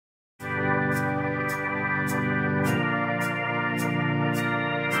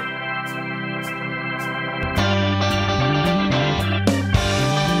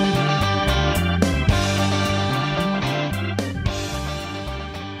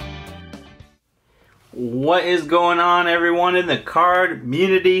What is going on, everyone in the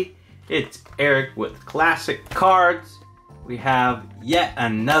Cardmunity? It's Eric with Classic Cards. We have yet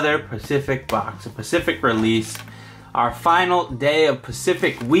another Pacific box, a Pacific release. Our final day of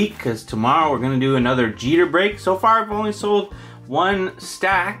Pacific week, because tomorrow we're going to do another Jeter break. So far I've only sold one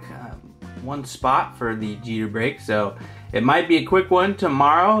stack, one spot for the Jeter break, so it might be a quick one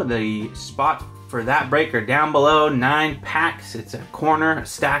tomorrow. The spots for that break are down below, 9 packs. It's a corner, a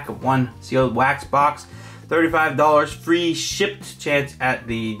stack of one sealed wax box, $35 free shipped. Chance at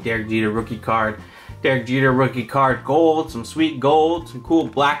the Derek Jeter rookie card. Derek Jeter rookie card gold, some sweet gold, some cool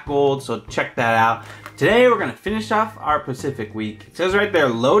black gold, so check that out. Today we're gonna finish off our Pacific week. It says right there,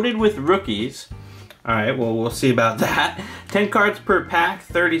 loaded with rookies. All right, well, we'll see about that. 10 cards per pack,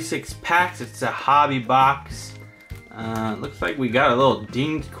 36 packs. It's a hobby box. Looks like we got a little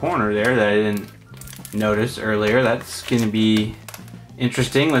dinged corner there that I didn't notice earlier. That's gonna be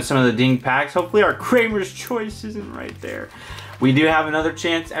interesting with some of the dinged packs. Hopefully our Cramer's Choice isn't right there. We do have another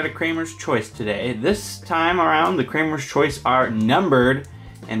chance at a Cramer's Choice today. This time around, the Cramer's Choice are numbered.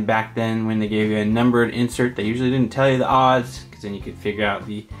 And back then, when they gave you a numbered insert, they usually didn't tell you the odds, because then you could figure out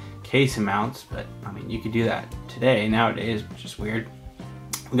the case amounts. But, I mean, you could do that today, nowadays, which is weird.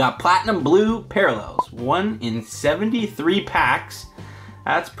 We got Platinum Blue Parallels, 1 in 73 packs.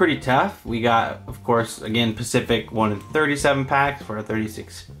 That's pretty tough. We got, of course, again, Pacific, 1 in 37 packs for a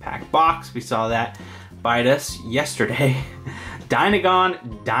 36 pack box. We saw that bite us yesterday.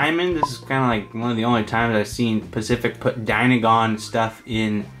 Dynagon Diamond. This is kind of like one of the only times I've seen Pacific put Dynagon stuff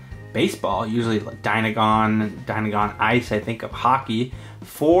in baseball. Usually like Dynagon Ice, I think, of hockey.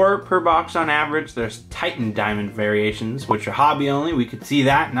 4 per box on average. There's Titan Diamond variations, which are hobby only. We could see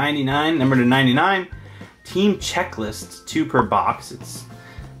that. 99, number to 99. Team Checklists, 2 per box. It's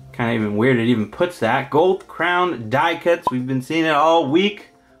kind of even weird it even puts that. Gold Crown Die Cuts. We've been seeing it all week.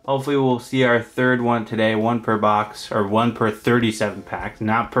 Hopefully we'll see our third one today, 1 per box, or 1 per 37 packs,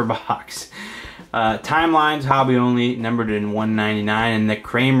 not per box. Timelines, hobby only, numbered in 199, and the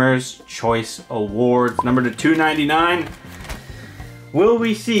Cramer's Choice Awards, numbered to 299. Will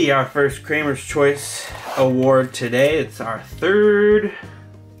we see our first Cramer's Choice Award today? It's our third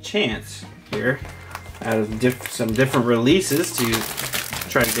chance here out of some different releases to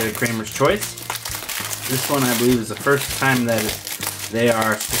try to get a Cramer's Choice. This one, I believe, is the first time that they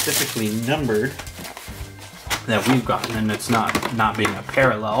are specifically numbered that we've gotten, and it's not being a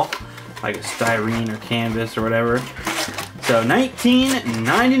parallel like a styrene or canvas or whatever. So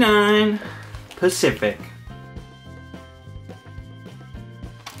 1999 Pacific.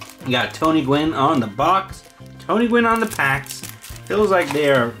 You got Tony Gwynn on the box, Tony Gwynn on the packs. Feels like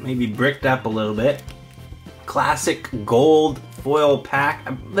they are maybe bricked up a little bit. Classic gold foil pack.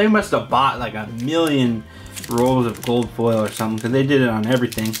 They must have bought like a million rolls of gold foil or something, because they did it on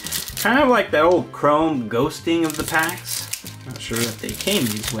everything. Kind of like that old chrome ghosting of the packs. Not sure that they came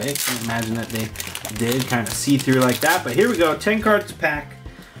these way. Can't imagine that they did, kind of see-through like that. But here we go, 10 cards a pack.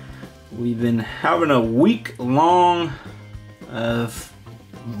 We've been having a week long of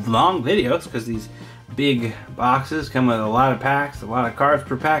long videos, because these big boxes come with a lot of packs, a lot of cards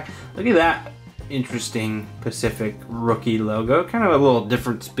per pack. Look at that interesting Pacific rookie logo. Kind of a little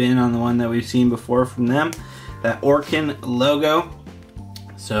different spin on the one that we've seen before from them. That Orkin logo.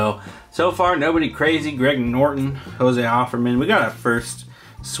 So far nobody crazy. Greg Norton, Jose Offerman. We got our first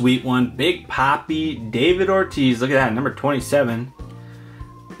sweet one. Big Poppy, David Ortiz. Look at that, number 27.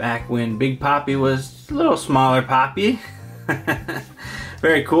 Back when Big Poppy was a little smaller Poppy.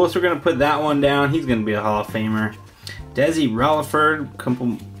 Very cool. So we're going to put that one down. He's going to be a Hall of Famer. Desi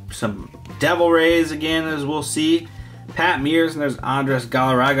Relaford, some Devil Rays again, as we'll see. Pat Mears, and there's Andres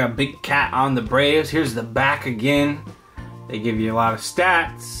Galarraga, Big Cat on the Braves. Here's the back again. They give you a lot of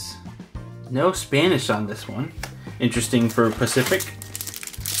stats. No Spanish on this one. Interesting for Pacific.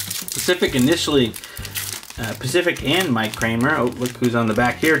 Pacific initially, Pacific and Mike Cramer. Oh, look who's on the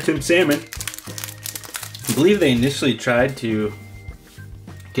back here, Tim Salmon. I believe they initially tried to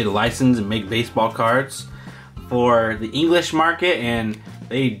get a license and make baseball cards for the English market, and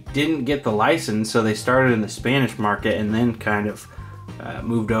they didn't get the license, so they started in the Spanish market and then kind of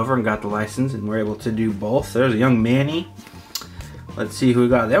moved over and got the license, and were able to do both. There's a young Manny. Let's see who we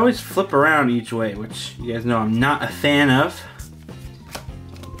got. They always flip around each way, which you guys know I'm not a fan of.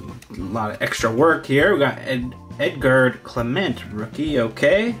 A lot of extra work here. We got Edgar Clement, rookie,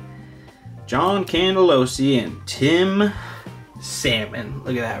 okay. John Candelosi and Tim Salmon.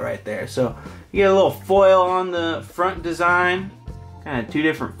 Look at that right there. So you get a little foil on the front design. Kind of 2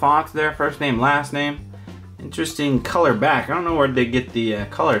 different fonts there, first name, last name. Interesting color back. I don't know where they get the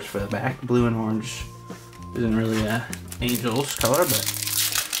colors for the back. Blue and orange isn't really Angel's color, but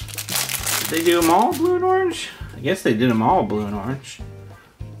they do them all blue and orange? I guess they did them all blue and orange.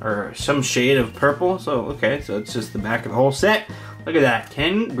 Or some shade of purple. So, okay, so it's just the back of the whole set. Look at that.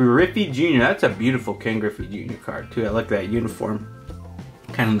 Ken Griffey Jr. That's a beautiful Ken Griffey Jr. card, too. I like that uniform.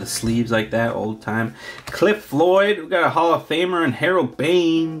 Kind of the sleeves like that, old time. Cliff Floyd. We got a Hall of Famer and Harold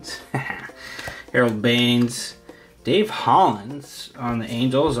Baines. Harold Baines. Dave Hollins on the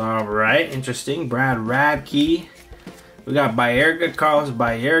Angels. All right, interesting. Brad Radke. We got Baerga, Carlos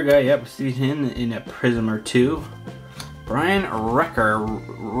Baerga. Yep, see him in a Prism or two. Brian Wrecker.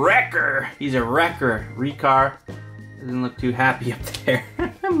 He's a wrecker. Recar. Doesn't look too happy up there.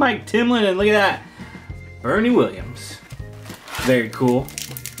 Mike Timlin, and look at that. Bernie Williams. Very cool.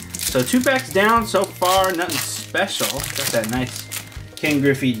 So 2 packs down so far. Nothing special. Got that nice Ken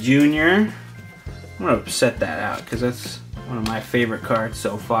Griffey Jr. I'm going to set that out because that's one of my favorite cards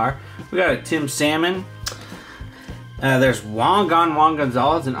so far. We got a Tim Salmon. There's Juan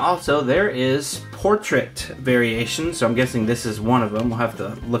Gonzalez, and also there is portrait variation, so I'm guessing this is one of them. We'll have to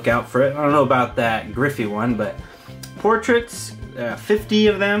look out for it. I don't know about that Griffey one, but portraits, 50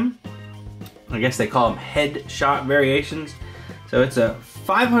 of them. I guess they call them headshot variations. So it's a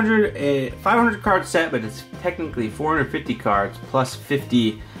 500 card set, but it's technically 450 cards plus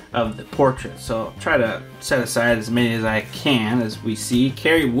 50 of the portraits. So I'll try to set aside as many as I can as we see.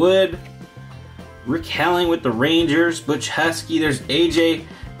 Kerry Wood. Rick Helling with the Rangers, Butch Husky. There's AJ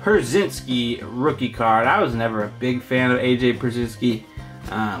Pierzynski rookie card. I was never a big fan of AJ Pierzynski,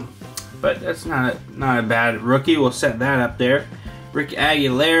 but that's not a bad rookie. We'll set that up there. Rick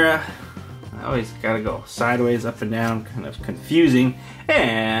Aguilera. I always gotta go sideways, up and down, kind of confusing.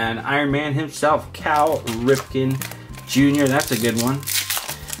 And Iron Man himself, Cal Ripken Jr. That's a good one.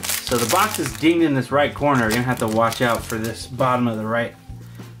 So the box is dinged in this right corner. You're gonna have to watch out for this bottom of the right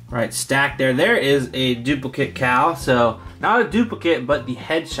stack there. There is a duplicate Cal, so not a duplicate, but the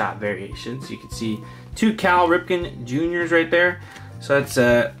headshot variation. So you can see 2 Cal Ripken Juniors right there. So that's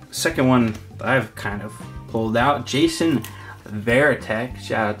a second one that I've kind of pulled out. Jason Varitek.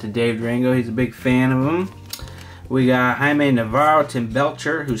 Shout out to Dave Durango. He's a big fan of him. We got Jaime Navarro, Tim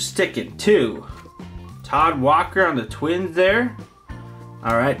Belcher, who's sticking to Todd Walker on the Twins there.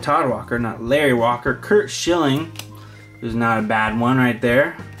 All right, Todd Walker, not Larry Walker. Kurt Schilling, who's not a bad one right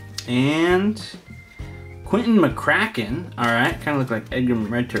there. And Quentin McCracken, all right, kind of looked like Edgar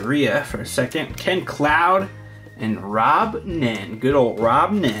Renteria for a second. Ken Cloud and Rob Nen, good old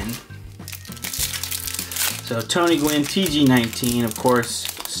Rob Nen. So Tony Gwynn, TG19, of course,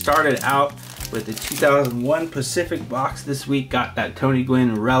 started out with the 2001 Pacific box this week, got that Tony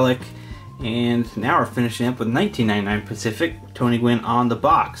Gwynn relic, and now we're finishing up with 1999 Pacific, Tony Gwynn on the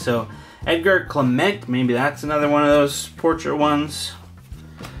box. So Edgar Clement, maybe that's another one of those portrait ones.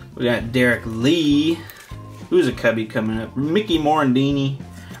 We got Derek Lee, who's a Cubby coming up. Mickey Morandini,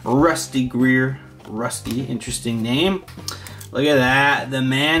 Rusty Greer. Rusty, interesting name. Look at that, the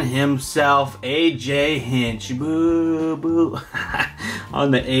man himself, AJ Hinch. Boo, boo.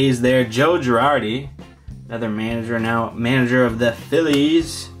 On the A's there. Joe Girardi, another manager now, manager of the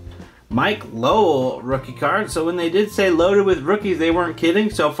Phillies. Mike Lowell, rookie card. So when they did say loaded with rookies, they weren't kidding.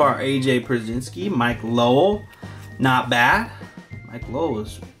 So far, AJ Pierzynski, Mike Lowell, not bad. Mike Lowell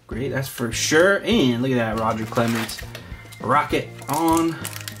was great, that's for sure. And look at that, Roger Clemens rocket on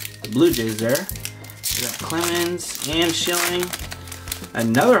the Blue Jays there. We got Clemens and Schilling.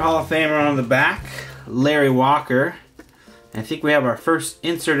 Another Hall of Famer on the back, Larry Walker. And I think we have our first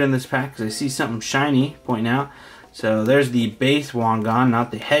insert in this pack because I see something shiny pointing out. So there's the base Wangan,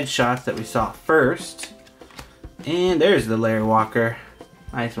 not the headshots that we saw first. And there's the Larry Walker.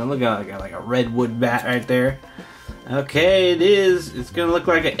 Nice one. Look at it, got like a redwood bat right there. Okay, it is. It's gonna look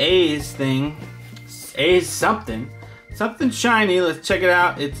like an A's thing. A's something. Something shiny. Let's check it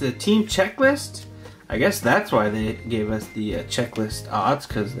out. It's a team checklist. I guess that's why they gave us the checklist odds,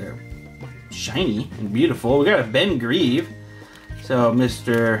 because they're shiny and beautiful. We got a Ben Grieve. So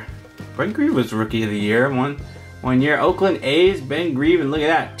Mr. Ben Grieve was Rookie of the Year. One year. Oakland A's, Ben Grieve, and look at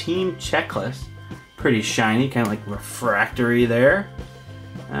that. Team checklist. Pretty shiny, kind of like refractory there.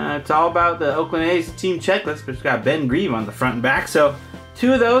 It's all about the Oakland A's team checklist, but it's got Ben Grieve on the front and back. So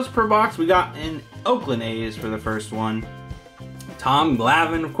 2 of those per box. We got in Oakland A's for the first one. Tom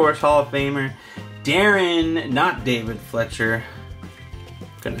Glavine, of course, Hall of Famer. Darren, not David Fletcher.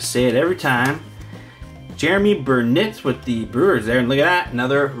 Gonna say it every time. Jeremy Burnitz with the Brewers there. And look at that,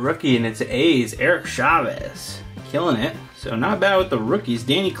 another rookie, and it's A's. Eric Chavez, killing it. So not bad with the rookies.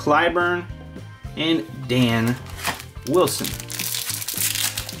 Danny Clyburn and Dan Wilson.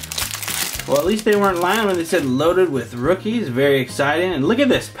 Well, at least they weren't lying when they said loaded with rookies. Very exciting. And look at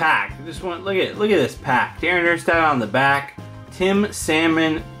this pack. I just want look at this pack. Darren Erstad on the back. Tim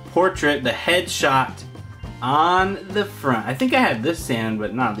Salmon portrait, the headshot on the front. I think I had this sand,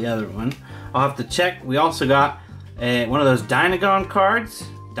 but not the other one. I'll have to check. We also got one of those Dynagon cards.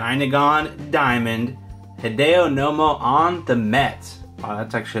 Dynagon Diamond. Hideo Nomo on the Mets. Wow,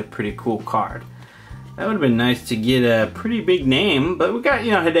 that's actually a pretty cool card. That would have been nice to get a pretty big name, but we got,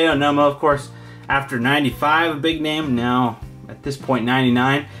 you know, Hideo Nomo, of course, after 95, a big name. Now, at this point,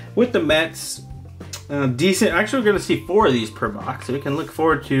 99. With the Mets, decent. Actually, we're going to see 4 of these per box, so we can look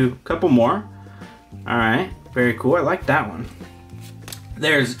forward to a couple more. All right, very cool. I like that one.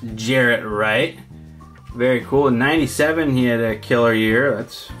 There's Jarrett Wright. Very cool. In 97, he had a killer year,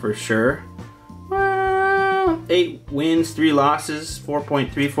 that's for sure. 8 wins, 3 losses,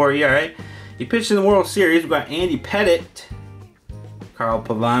 4.34 ERA. He pitched in the World Series. We've got Andy Pettitte, Carl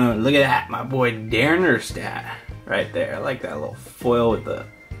Pavano. Look at that, my boy Darren Erstad right there. I like that little foil with the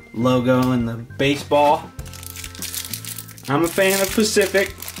logo and the baseball. I'm a fan of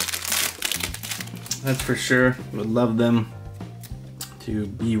Pacific. That's for sure. Would love them to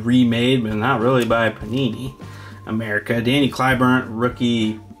be remade, but not really by Panini America. Danny Clyburn,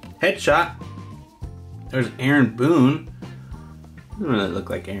 rookie headshot. There's Aaron Boone. Doesn't really look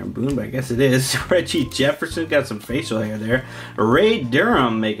like Aaron Boone, but I guess it is. Reggie Jefferson, got some facial hair there. Ray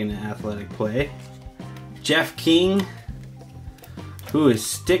Durham making an athletic play. Jeff King, who is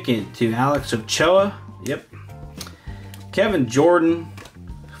sticking to Alex Ochoa. Yep. Kevin Jordan,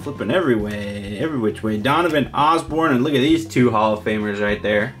 flipping every which way. Donovan Osborne, and look at these 2 Hall of Famers right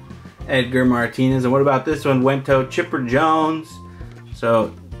there. Edgar Martinez, and what about this one? Wento Chipper Jones.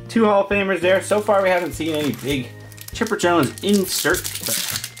 So 2 Hall of Famers there. So far we haven't seen any big Chipper Jones inserts,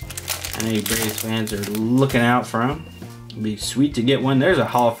 but I know you Braves fans are looking out for him. It'd be sweet to get one. There's a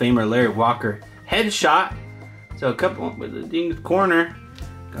Hall of Famer, Larry Walker headshot. So a couple with the dinged corner.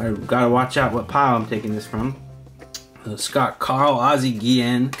 Gotta watch out what pile I'm taking this from. Scott Carl, Ozzie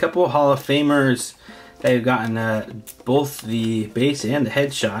Guillen, a couple of Hall of Famers that have gotten both the base and the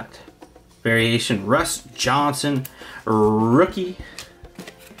headshot variation. Russ Johnson, rookie.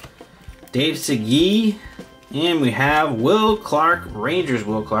 Dave Segui, and we have Will Clark, Rangers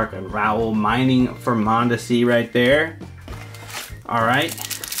Will Clark, and Raul Mining for Mondesi right there. All right,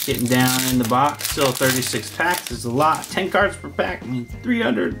 getting down in the box, still 36 packs is a lot. 10 cards per pack, I mean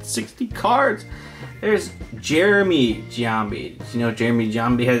 360 cards. There's Jeremy Giambi. Did you know Jeremy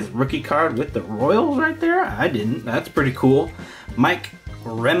Giambi has rookie card with the Royals right there? I didn't. That's pretty cool. Mike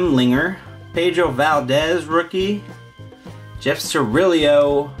Remlinger, Pedro Valdez rookie, Jeff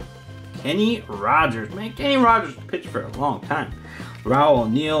Cirillo, Kenny Rogers. Man, Kenny Rogers pitched for a long time. Raul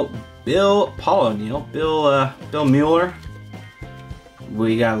O'Neal, Paul O'Neal, Bill Mueller.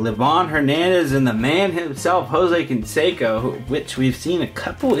 We got Livan Hernandez and the man himself, Jose Canseco, which we've seen a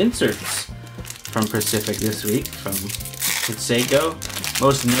couple inserts from Pacific this week from Canseco.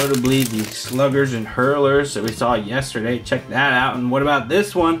 Most notably the sluggers and hurlers that we saw yesterday. Check that out. And what about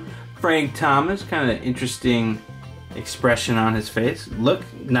this one? Frank Thomas, kind of interesting expression on his face. Look,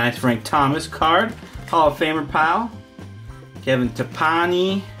 nice Frank Thomas card. Hall of Famer pile. Kevin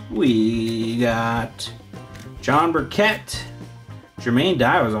Tapani. We got John Burkett. Jermaine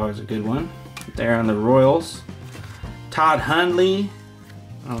Dye was always a good one. There on the Royals. Todd Hundley.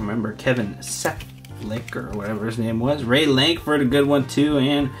 I don't remember. Kevin Seflick or whatever his name was. Ray Lankford, a good one too.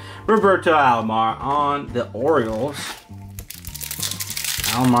 And Roberto Alomar on the Orioles.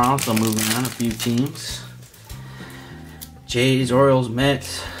 Alomar also moving on a few teams. Jays, Orioles,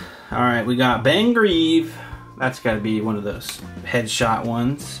 Mets. Alright, we got Ben Grieve. That's got to be one of those headshot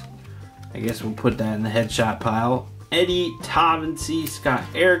ones. I guess we'll put that in the headshot pile. Eddie Tavency, Scott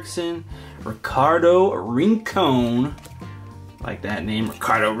Erickson, Ricardo Rincon. Like that name,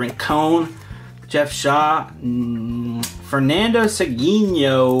 Ricardo Rincon. Jeff Shaw, Fernando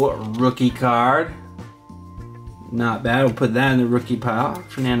Seguino rookie card. Not bad, we'll put that in the rookie pile.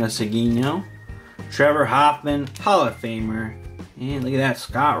 Fernando Seguino. Trevor Hoffman, Hall of Famer. And look at that,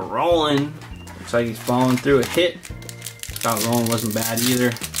 Scott Rowland. Looks like he's falling through a hit. Scott Rowland wasn't bad either.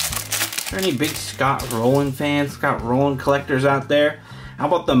 Are there any big Scott Rowland fans, Scott Rowland collectors out there? How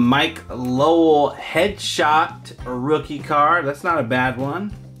about the Mike Lowell headshot rookie card? That's not a bad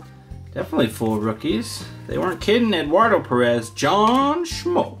one. Definitely full rookies. They weren't kidding. Eduardo Perez, John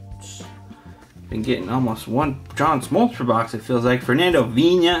Schmaltz. Been getting almost one John Schmaltz per box, it feels like. Fernando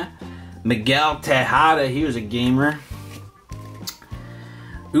Vina, Miguel Tejada, he was a gamer.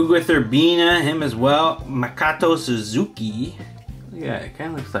 Ugueth Urbina, him as well. Makoto Suzuki. Look at that, it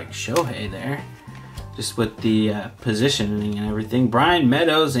kind of looks like Shohei there. Just with the positioning and everything. Brian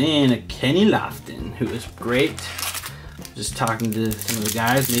Meadows and Kenny Lofton, who is great. Just talking to some of the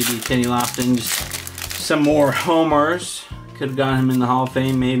guys. Maybe Kenny Lofton, just some more homers Could have gotten him in the Hall of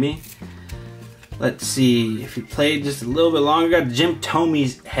Fame maybe. Let's see if he played just a little bit longer. Got Jim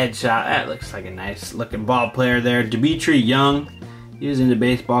Thome's headshot. That looks like a nice looking ball player there. Dimitri Young, he was into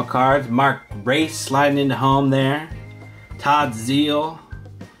baseball cards. Mark Race sliding into home there. Todd Zeal.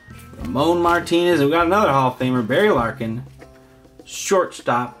 Ramon Martinez. We got another Hall of Famer, Barry Larkin.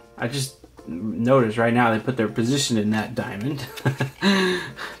 Shortstop. I just noticed right now they put their position in that diamond.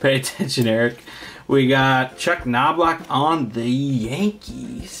 Pay attention, Eric. We got Chuck Knobloch on the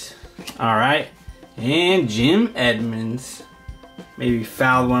Yankees. Alright. And Jim Edmonds. Maybe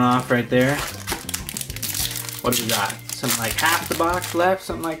fouled one off right there. What do we got? Something like half the box left,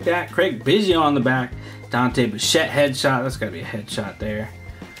 something like that. Craig Biggio on the back. Dante Bichette headshot. That's gotta be a headshot there.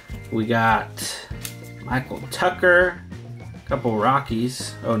 We got Michael Tucker. A couple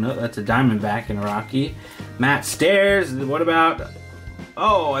Rockies. Oh no, that's a Diamondback in a Rocky. Matt Stairs. What about...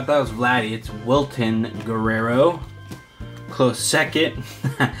 Oh, I thought it was Vladdy. It's Wilton Guerrero. Close second.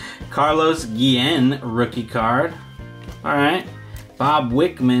 Carlos Guillen rookie card. Alright. Bob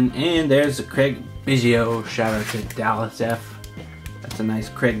Wickman. And there's a Craig Biggio. Shout out to Dallas F. That's a nice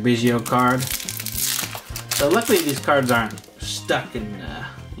Craig Biggio card. So luckily these cards aren't stuck and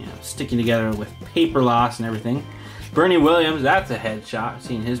you know, sticking together with paper loss and everything. Bernie Williams. That's a headshot. I've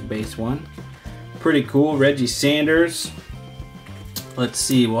seen his base one. Pretty cool. Reggie Sanders. Let's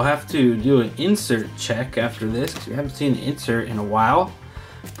see, we'll have to do an insert check after this because we haven't seen the insert in a while.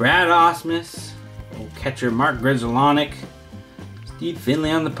 Brad Osmus, old catcher Mark Grudzielanek, Steve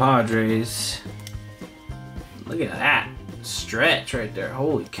Finley on the Padres. Look at that stretch right there,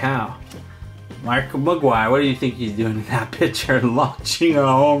 holy cow. Michael McGuire, what do you think he's doing in that picture? Launching a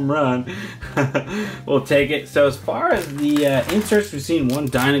home run. We'll take it. So as far as the inserts, we've seen one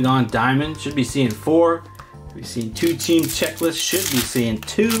Dynagon Diamond, should be seeing 4. We've seen 2 team checklists, should be seeing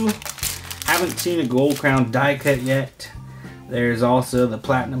 2. Haven't seen a Gold Crown die cut yet. There's also the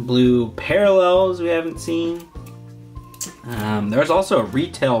Platinum Blue Parallels we haven't seen. There's also a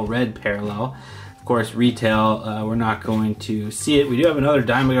Retail Red Parallel. Of course, Retail, we're not going to see it. We do have another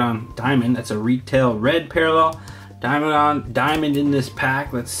Diamond Diamond. That's a Retail Red Parallel. Diamond in this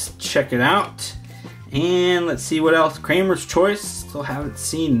pack. Let's check it out. And let's see what else. Cramer's Choice. Still haven't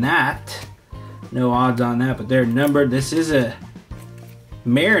seen that. No odds on that, but they're numbered. This is a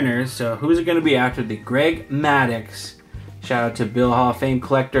Mariners, so who's it going to be after? The Greg Maddux. Shout out to Bill Hall of Fame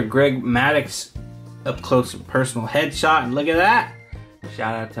collector Greg Maddux, up close and personal headshot, and look at that.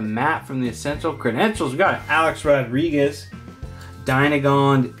 Shout out to Matt from the Essential Credentials. We got Alex Rodriguez,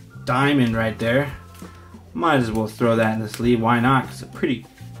 Dynagon Diamond right there. Might as well throw that in the sleeve. Why not? It's a pretty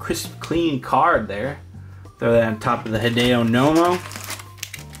crisp, clean card there. Throw that on top of the Hideo Nomo.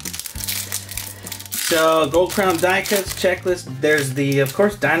 So, Gold Crown die cuts checklist. There's the, of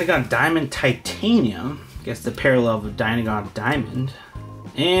course, Dynagon Diamond Titanium. I guess the parallel of Dynagon Diamond.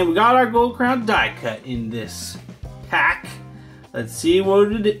 And we got our Gold Crown die cut in this pack. Let's see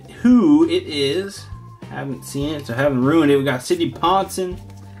who it is. Haven't seen it, so haven't ruined it. We got Sidney Ponson.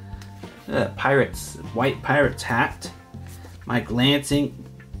 Pirates, white Pirates hat. Mike Lansing.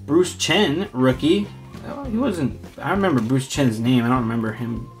 Bruce Chen, rookie. Oh, he wasn't, I remember Bruce Chen's name. I don't remember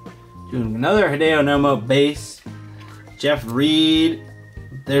him. Doing another Hideo Nomo base. Jeff Reed.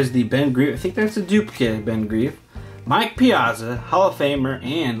 There's the Ben Grief. I think that's a duplicate of Ben Grief. Mike Piazza, Hall of Famer,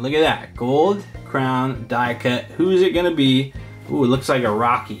 and look at that. Gold Crown die cut. Who's it going to be? Ooh, it looks like a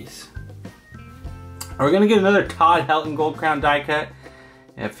Rockies. Are we going to get another Todd Helton Gold Crown die cut?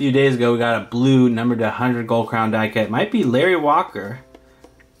 A few days ago, we got a blue numbered to 100 Gold Crown die cut. Might be Larry Walker.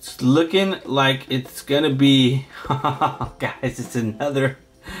 It's looking like it's going to be... guys, it's another...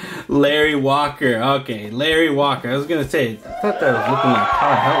 Larry Walker. Okay, Larry Walker. I was going to say, I thought that was looking like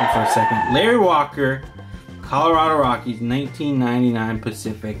Todd Helton for a second. Larry Walker, Colorado Rockies, 1999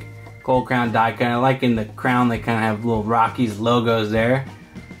 Pacific. Gold Crown die cut. I like in the crown they kind of have little Rockies logos there.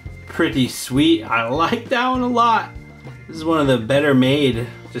 Pretty sweet. I like that one a lot. This is one of the better made,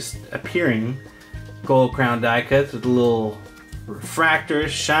 just appearing Gold Crown die cuts with a little refractor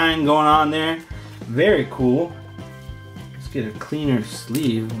shine going on there. Very cool. Get a cleaner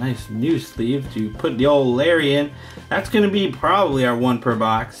sleeve, nice new sleeve to put the old Larry in. That's going to be probably our 1 per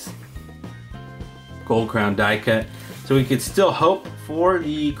box Gold Crown die cut. So we could still hope for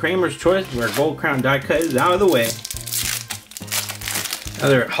the Cramer's Choice where Gold Crown die cut is out of the way.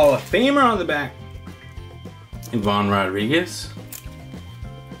 Another Hall of Famer on the back. Ivan Rodriguez.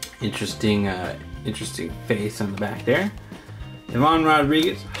 Interesting face on the back there. Ivan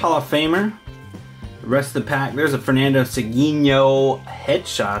Rodriguez, Hall of Famer. The rest of the pack, there's a Fernando Seguino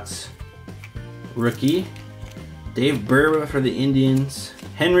headshots rookie. Dave Burba for the Indians.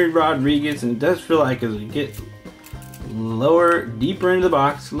 Henry Rodriguez, and it does feel like as we get lower, deeper into the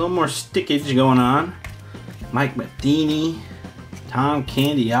box. A little more stickage going on. Mike Matheny, Tom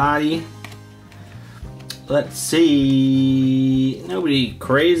Candiotti. Let's see, nobody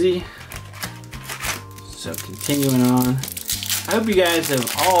crazy. So continuing on. I hope you guys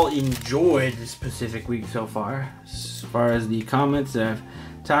have all enjoyed this Pacific week so far. As far as the comments that I've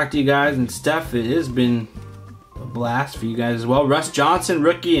talked to you guys and stuff, it has been a blast for you guys as well. Russ Johnson,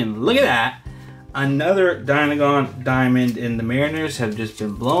 rookie, and look at that. Another Dynagon Diamond, and the Mariners have just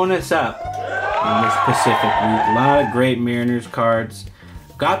been blowing us up in this Pacific week. A lot of great Mariners cards.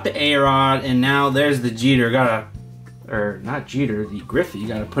 Got the A-Rod, and now there's the Jeter. Not Jeter, the Griffey.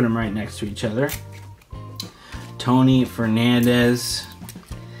 Got to put them right next to each other. Tony Fernandez.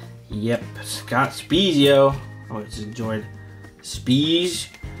 Yep. Scott Spezio. Always enjoyed Speez.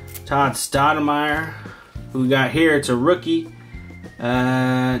 Todd Stoudemire. Who we got here? It's a rookie.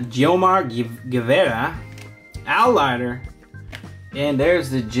 Giomar Guevara. Al Leiter. And there's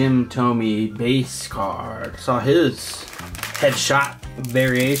the Jim Thome base card. Saw his headshot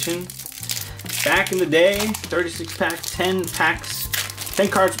variation. Back in the day, 36 packs, 10 packs, 10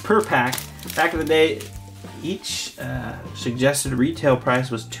 cards per pack. Back in the day, each suggested retail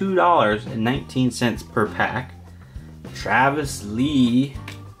price was $2.19 per pack. Travis Lee,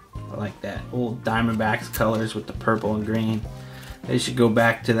 I like that old Diamondbacks colors with the purple and green. They should go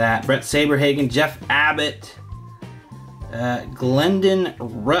back to that. Brett Saberhagen, Jeff Abbott, Glendon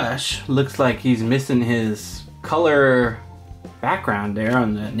Rush. Looks like he's missing his color background there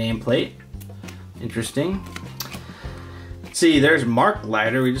on the nameplate. Interesting. Let's see, there's Mark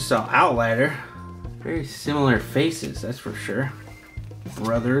Leiter. We just saw Al Leiter. Very similar faces, that's for sure.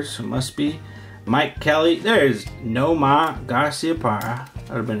 Brothers, it must be. Mike Kelly. There's Nomar Garciaparra. That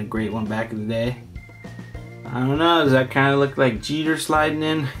would have been a great one back in the day. I don't know, does that kind of look like Jeter sliding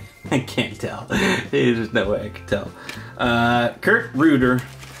in? I can't tell. There's no way I can tell. Kurt Reuter.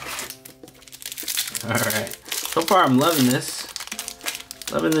 Alright. So far I'm loving this.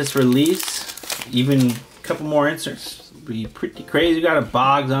 Loving this release. Even a couple more inserts. Be pretty crazy. Got a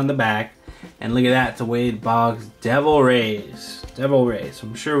Boggs on the back. And look at that, it's a Wade Boggs Devil Rays. Devil Rays.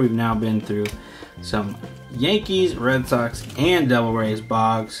 I'm sure we've now been through some Yankees, Red Sox, and Devil Rays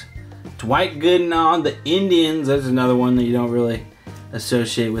Boggs. Dwight Gooden on the Indians. That's another one that you don't really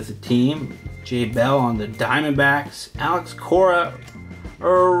associate with the team. Jay Bell on the Diamondbacks. Alex Cora, a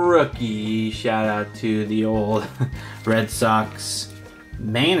rookie. Shout out to the old Red Sox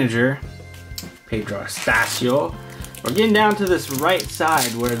manager, Pedro Estacio. We're getting down to this right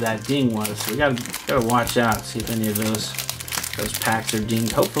side where that ding was, so we gotta watch out, see if any of those packs are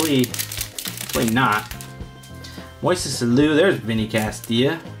dinged. Hopefully not. Moises Alou, there's Vinny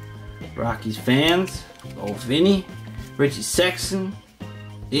Castilla. Rockies fans, old Vinny. Richie Sexton,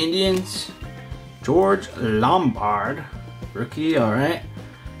 Indians. George Lombard, rookie, alright.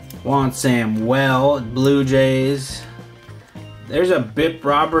 Juan Samuel, Blue Jays. There's a Bip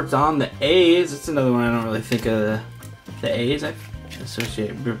Roberts on the A's. That's another one I don't really think of the A's. I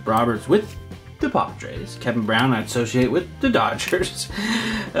associate Bip Roberts with the Padres. Kevin Brown I associate with the Dodgers.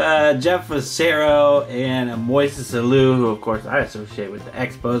 Jeff Facero and Moises Alou, who of course I associate with the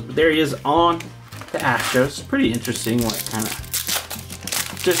Expos. But there he is on the Astros. Pretty interesting what kind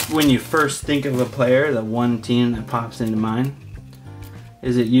of, just when you first think of a player, the one team that pops into mind.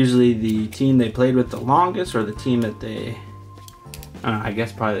 Is it usually the team they played with the longest, or the team that they, I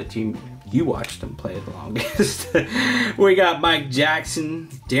guess probably the team you watched them play the longest. We got Mike Jackson,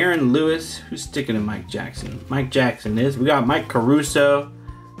 Darren Lewis. Who's sticking to Mike Jackson? Mike Jackson is. We got Mike Caruso,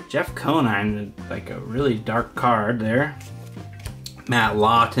 Jeff Conine, like a really dark card there. Matt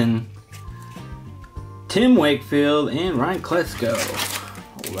Lawton, Tim Wakefield, and Ryan Klesko.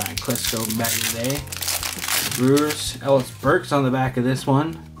 Oh, Ryan Klesko back in the day. Brewers, Ellis Burks on the back of this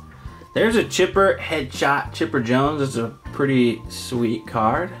one. There's a Chipper headshot, Chipper Jones. It's a pretty sweet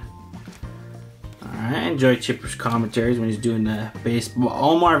card. Alright, I enjoy Chipper's commentaries when he's doing the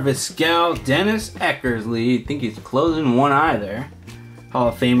baseball. Omar Vizquel, Dennis Eckersley. I think he's closing one eye there. Hall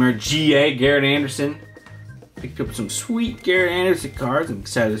of Famer G.A. Garrett Anderson. Picked up some sweet Garrett Anderson cards. I'm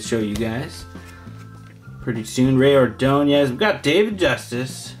excited to show you guys. Pretty soon, Ray Ordonez. We've got David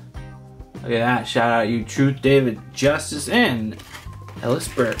Justice. Look at that. Shout out you, Truth David Justice and Ellis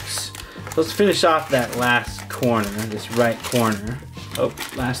Burks. Let's finish off that last corner, this right corner. Oh,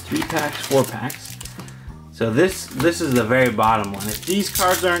 last 3 packs, 4 packs. So this is the very bottom one. If these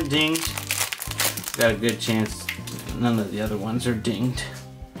cards aren't dinged, got a good chance none of the other ones are dinged.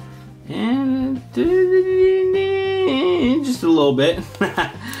 And just a little bit.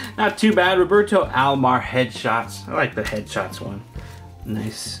 Not too bad. Roberto Alomar headshots. I like the headshots one.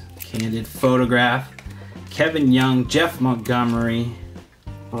 Nice candid photograph. Kevin Young, Jeff Montgomery,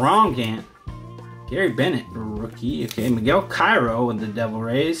 Rongant, Gary Bennett, rookie. Okay, Miguel Cairo with the Devil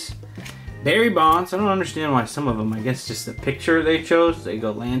Rays. Barry Bonds. I don't understand why some of them, I guess just the picture they chose. They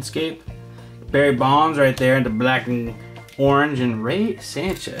go landscape. Barry Bonds right there in the black and orange, and Ray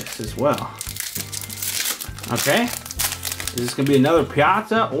Sanchez as well. Okay. Is this going to be another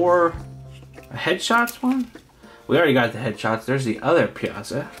Piazza or a Headshots one? We already got the Headshots. There's the other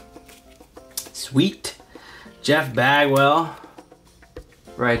Piazza. Sweet. Jeff Bagwell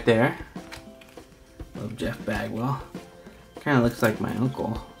right there. Love Jeff Bagwell. Kind of looks like my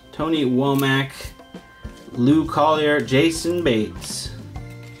uncle. Tony Womack, Lou Collier, Jason Bates.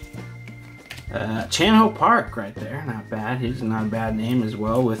 Chanho Park right there. Not bad. He's not a bad name as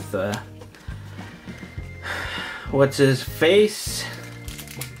well with what's his face?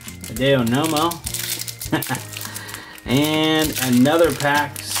 Hideo Nomo. And another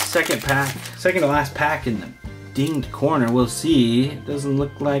pack, second to last pack in the dinged corner. We'll see. It doesn't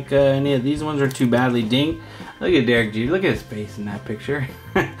look like any of these ones are too badly dinged. Look at Derek Jeter. Look at his face in that picture.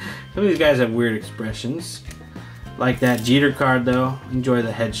 Some of these guys have weird expressions. Like that Jeter card though. Enjoy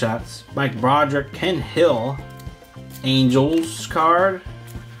the Headshots. Mike Broderick, Ken Hill, Angels card.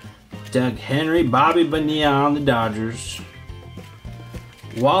 Doug Henry, Bobby Bonilla on the Dodgers.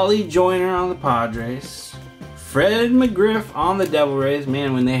 Wally Joyner on the Padres. Fred McGriff on the Devil Rays.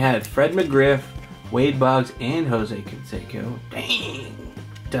 Man, when they had Fred McGriff, Wade Boggs, and Jose Canseco. Dang.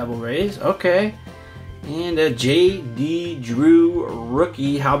 Devil Rays. Okay. And a J.D. Drew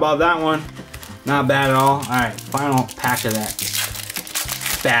rookie. How about that one? Not bad at all. Alright, final pack of that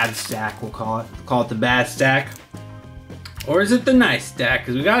bad stack, we'll call it. Call it the bad stack. Or is it the nice stack?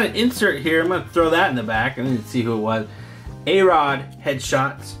 Because we got an insert here. I'm going to throw that in the back and then see who it was. A-Rod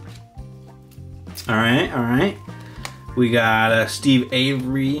Headshots. Alright. We got Steve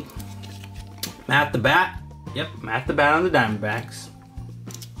Avery. Matt the Bat. Yep, Matt the Bat on the Diamondbacks.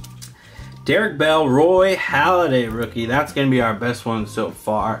 Derek Bell, Roy Halladay rookie. That's going to be our best one so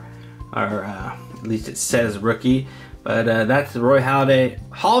far. Or at least it says rookie. But that's the Roy Halladay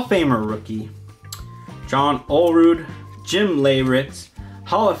Hall of Famer rookie. John Olerud, Jim Leyritz,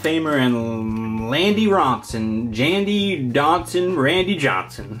 Hall of Famer, and Landy Ronson, Jandy Donson, Randy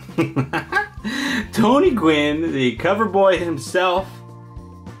Johnson. Tony Gwynn, the cover boy himself.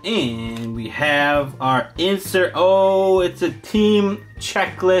 And we have our insert. Oh, it's a team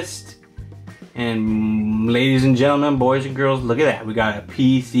checklist. And ladies and gentlemen, boys and girls, look at that. We got a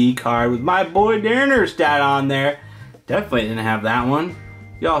PC card with my boy Darren Erstad on there. Definitely didn't have that one.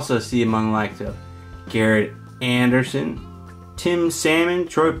 You also see among like the Garrett Anderson, Tim Salmon,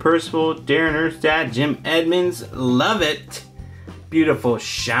 Troy Percival, Darren Erstad, Jim Edmonds. Love it. Beautiful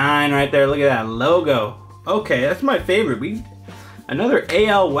shine right there. Look at that logo. Okay, that's my favorite. Another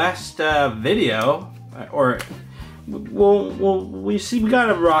AL West video, or we see we got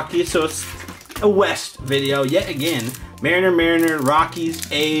a Rocky, so it's a West video yet again. Mariner, Rockies,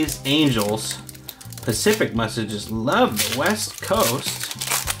 A's, Angels. Pacific must have just loved the West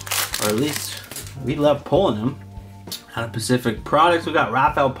Coast, or at least we love pulling them out of Pacific products. We got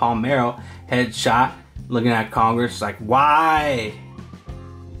Rafael Palmeiro Headshot. Looking at Congress, like why?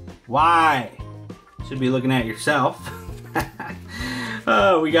 Should be looking at yourself.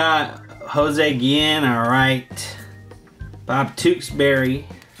 Oh, we got Jose Guillen, alright. Bob Tewksbury,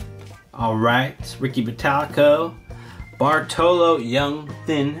 alright. Ricky Bottalico. Bartolo Young,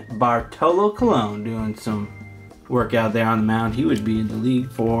 thin Bartolo Colon doing some work out there on the mound. He would be in the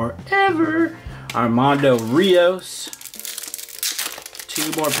league forever. Armando Rios.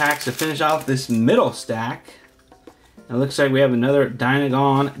 2 more packs to finish off this middle stack. It looks like we have another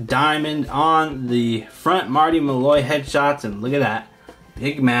Dynagon Diamond on the front. Marty Malloy Headshots, and look at that.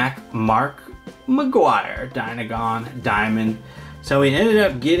 Big Mac Mark McGuire Dynagon Diamond. So we ended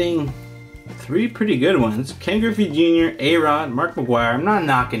up getting 3 pretty good ones. Ken Griffey Jr., A-Rod, Mark McGuire. I'm not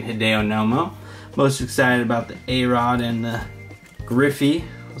knocking Hideo Nomo. Most excited about the A-Rod and the Griffey.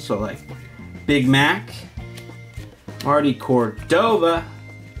 Also like Big Mac. Marty Cordova.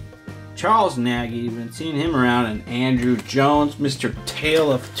 Charles Nagy, been seeing him around, and Andrew Jones, Mr.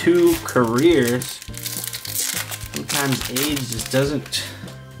 Tale of 2 Careers. Sometimes age just doesn't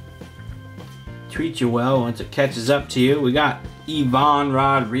treat you well once it catches up to you. We got Ivan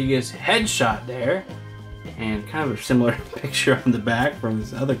Rodriguez Headshot there, and kind of a similar picture on the back from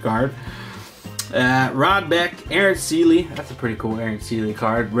his other card. Rod Beck, Aaron Seeley, that's a pretty cool Aaron Seeley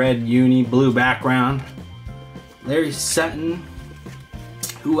card. Red uni, blue background. Larry Sutton.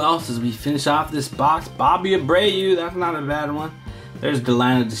 Who else as we finish off this box? Bobby Abreu, that's not a bad one. There's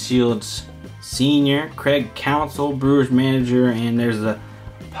Delano DeShields Sr., Craig Counsell, Brewers manager, and there's the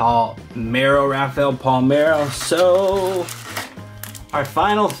Rafael Palmeiro. So our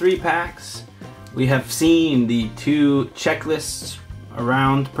final 3 packs, we have seen the 2 checklists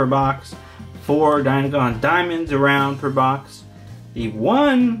around per box, 4 Dynagon Diamonds around per box, the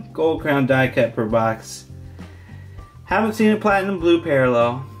 1 Gold Crown die cut per box. Haven't seen a Platinum Blue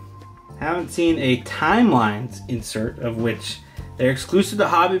parallel. Haven't seen a Timelines insert, of which they're exclusive to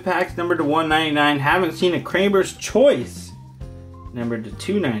hobby packs numbered to 199. Haven't seen a Cramer's Choice numbered to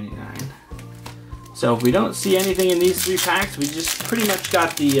 299. So if we don't see anything in these 3 packs, we just pretty much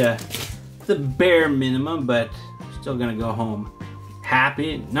got the bare minimum, but still gonna go home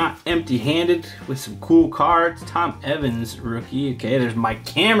happy, not empty-handed, with some cool cards. Tom Evans rookie. Okay, there's Mike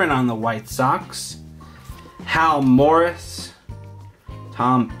Cameron on the White Sox. Hal Morris.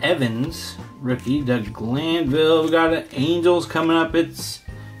 Tom Evans rookie. Doug Glanville. We got the Angels coming up. It's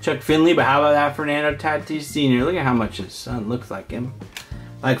Chuck Finley, but how about that Fernando Tatis Sr.? Look at how much his son looks like him.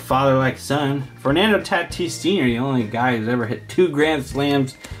 Like father, like son. Fernando Tatis Sr., the only guy who's ever hit 2 grand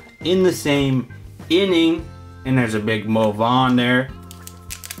slams in the same inning. And there's a big Mo Vaughn there.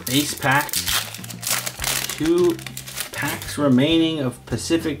 Base packs. 2 packs remaining of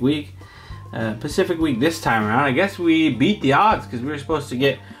Pacific Week. Pacific Week this time around. I guess we beat the odds because we were supposed to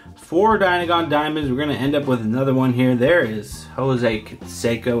get 4 Dynagon Diamonds. We're going to end up with another one here. There is Jose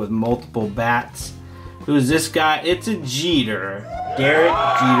Canseco with multiple bats. Who's this guy? It's a Jeter. Derek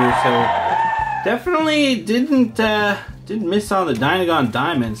Jeter. So definitely didn't miss on the Dynagon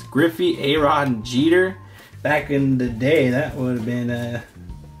Diamonds. Griffey, A-Rod, and Jeter. Back in the day, that would have been a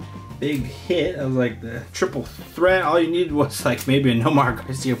big hit. That was like the triple threat. All you needed was like maybe a Nomar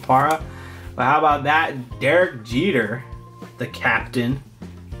Garciaparra. But how about that? Derek Jeter, the captain,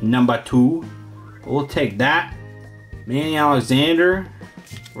 number 2. We'll take that. Manny Alexander,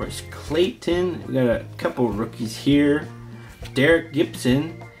 Royce Clayton. We got a couple rookies here. Derek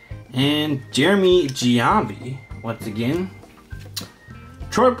Gibson and Jeremy Giambi once again.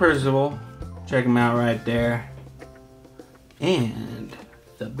 Troy Percival. Check him out right there. And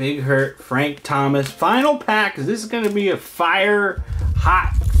the Big Hurt Frank Thomas. Final pack, because this is going to be a fire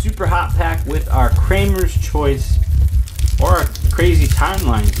hot, super hot pack with our Cramer's Choice or a crazy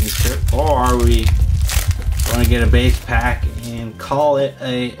Timelines insert. Or are we going to get a base pack and call it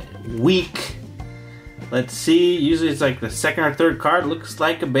a week? Let's see. Usually it's like the 2nd or 3rd card. Looks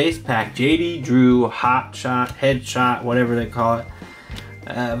like a base pack. JD Drew, Hot Shot, Headshot, whatever they call it.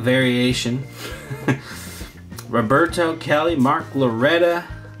 Variation. Roberto Kelly, Mark Loretta.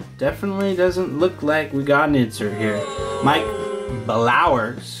 Definitely doesn't look like we got an insert here. Mike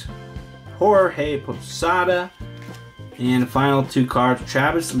Blowers, Jorge Posada, and the final 2 cards,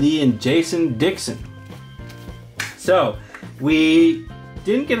 Travis Lee and Jason Dixon. So we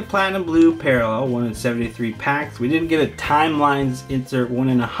didn't get a Platinum Blue parallel, 1 in 73 packs. We didn't get a Timelines insert, 1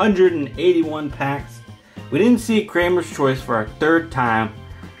 in 181 packs. We didn't see Cramer's Choice for our 3rd time.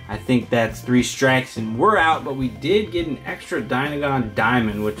 I think that's 3 strikes and we're out, but we did get an extra Dynagon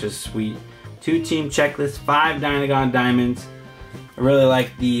Diamond, which is sweet. 2-team checklist, 5 Dynagon Diamonds. I really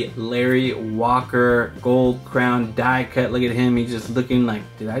like the Larry Walker Gold Crown die cut. Look at him, he's just looking like,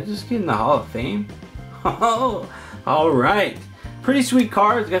 did I just get in the Hall of Fame? Oh, alright. Pretty sweet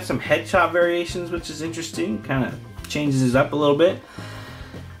cards, got some headshot variations, which is interesting. Kind of changes it up a little bit.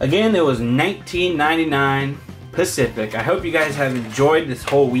 Again, it was $19.99 Pacific. I hope you guys have enjoyed this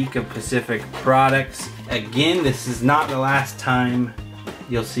whole week of Pacific products. Again, this is not the last time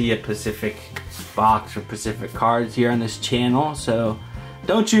you'll see a Pacific box or Pacific cards here on this channel, so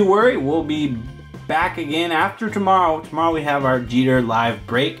don't you worry, we'll be back again after tomorrow. Tomorrow we have our Jeter live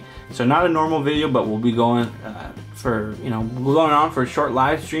break, so not a normal video, but we'll be going we're going on for a short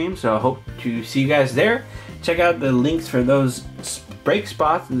live stream, so I hope to see you guys there. Check out the links for those break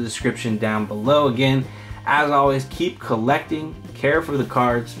spots in the description down below. Again, as always, keep collecting, care for the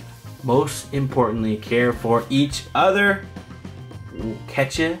cards, most importantly, care for each other. We'll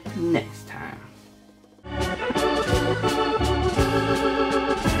catch you next time.